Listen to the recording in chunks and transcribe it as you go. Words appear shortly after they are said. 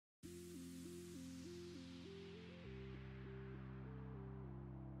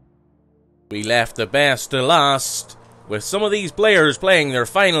We left the best to last, with some of these players playing their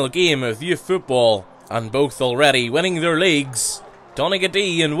final game of youth football, and both already winning their leagues.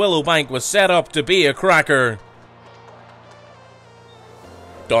 Donaghadee and Willowbank was set up to be a cracker.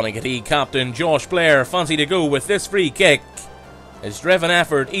 Donaghadee captain Josh Blair fancied to go with this free kick. His driven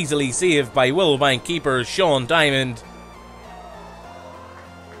effort easily saved by Willowbank keeper Sean Diamond.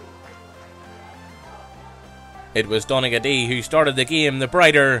 It was Donaghadee who started the game the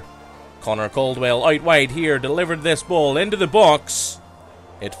brighter. Connor Caldwell out wide here delivered this ball into the box.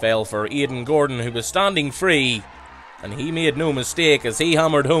 It fell for Aidan Gordon, who was standing free, and he made no mistake as he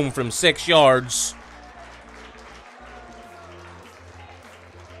hammered home from 6 yards.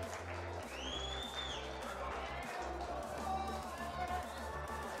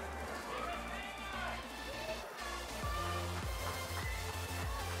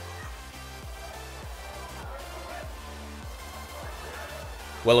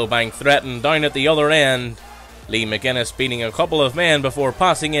 Willowbank threatened down at the other end. Lee McGuinness beating a couple of men before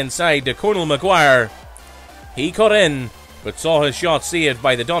passing inside to Conal Maguire. He cut in, but saw his shot saved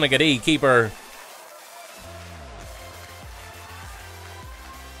by the Donaghadee keeper.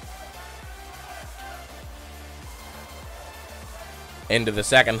 Into the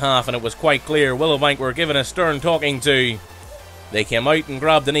second half, and it was quite clear Willowbank were given a stern talking to. They came out and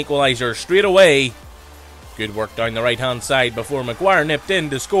grabbed an equaliser straight away. Good work down the right hand side before Maguire nipped in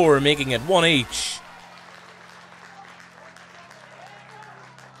to score, making it 1 each.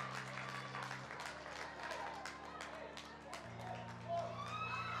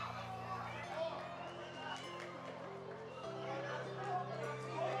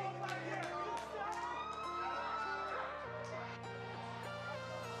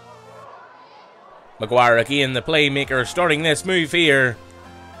 Maguire again the playmaker, starting this move here.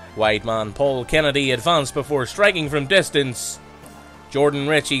 Wide man Paul Kennedy advanced before striking from distance. Jordan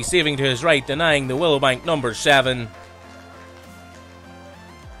Ritchie saving to his right, denying the Willowbank number 7.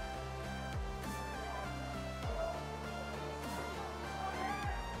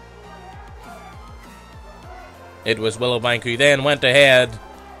 It was Willowbank who then went ahead.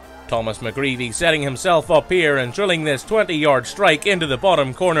 Thomas McGreevy setting himself up here and drilling this 20-yard strike into the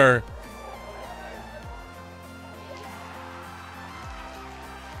bottom corner.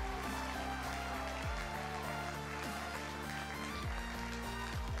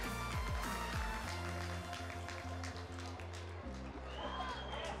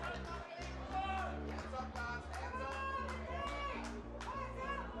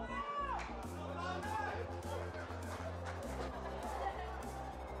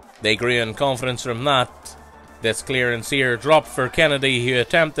 They grew in confidence from that. This clearance here dropped for Kennedy, who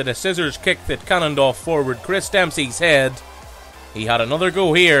attempted a scissors kick that cannoned off forward Chris Dempsey's head. He had another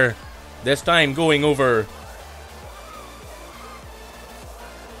go here, this time going over.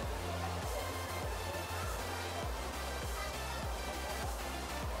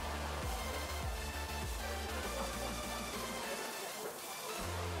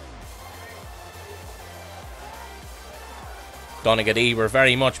 Donaghadee were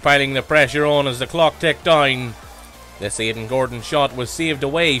very much piling the pressure on as the clock ticked down. This Aidan Gordon shot was saved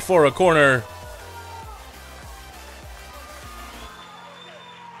away for a corner.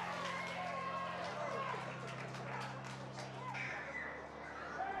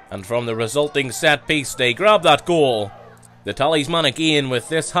 And from the resulting set piece they grabbed that goal. The talisman again with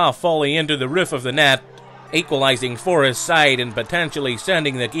this half volley into the roof of the net, equalising for his side and potentially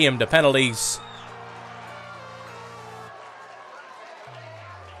sending the game to penalties.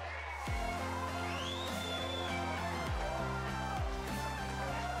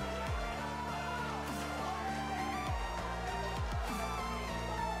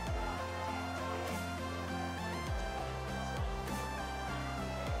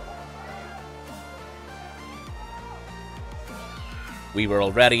 We were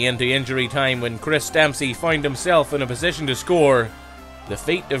already into injury time when Chris Dempsey found himself in a position to score. The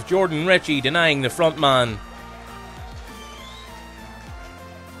feat of Jordan Ritchie denying the front man.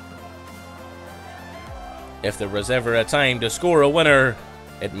 If there was ever a time to score a winner,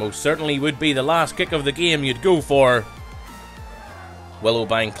 it most certainly would be the last kick of the game you'd go for.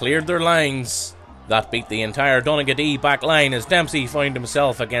 Willowbank cleared their lines. That beat the entire Donaghadee back line as Dempsey found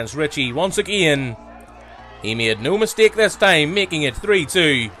himself against Ritchie once again. He made no mistake this time, making it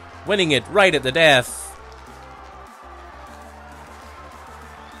 3-2, winning it right at the death.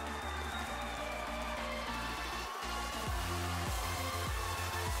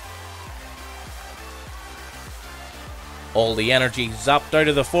 All the energy zapped out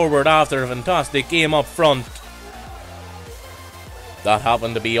of the forward after a fantastic game up front. That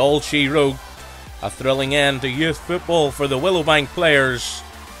happened to be all she wrote. A thrilling end to youth football for the Willowbank players.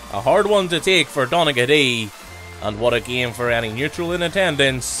 A hard one to take for Donaghadee, and what a game for any neutral in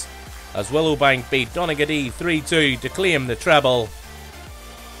attendance, as Willowbank beat Donaghadee 3-2 to claim the treble.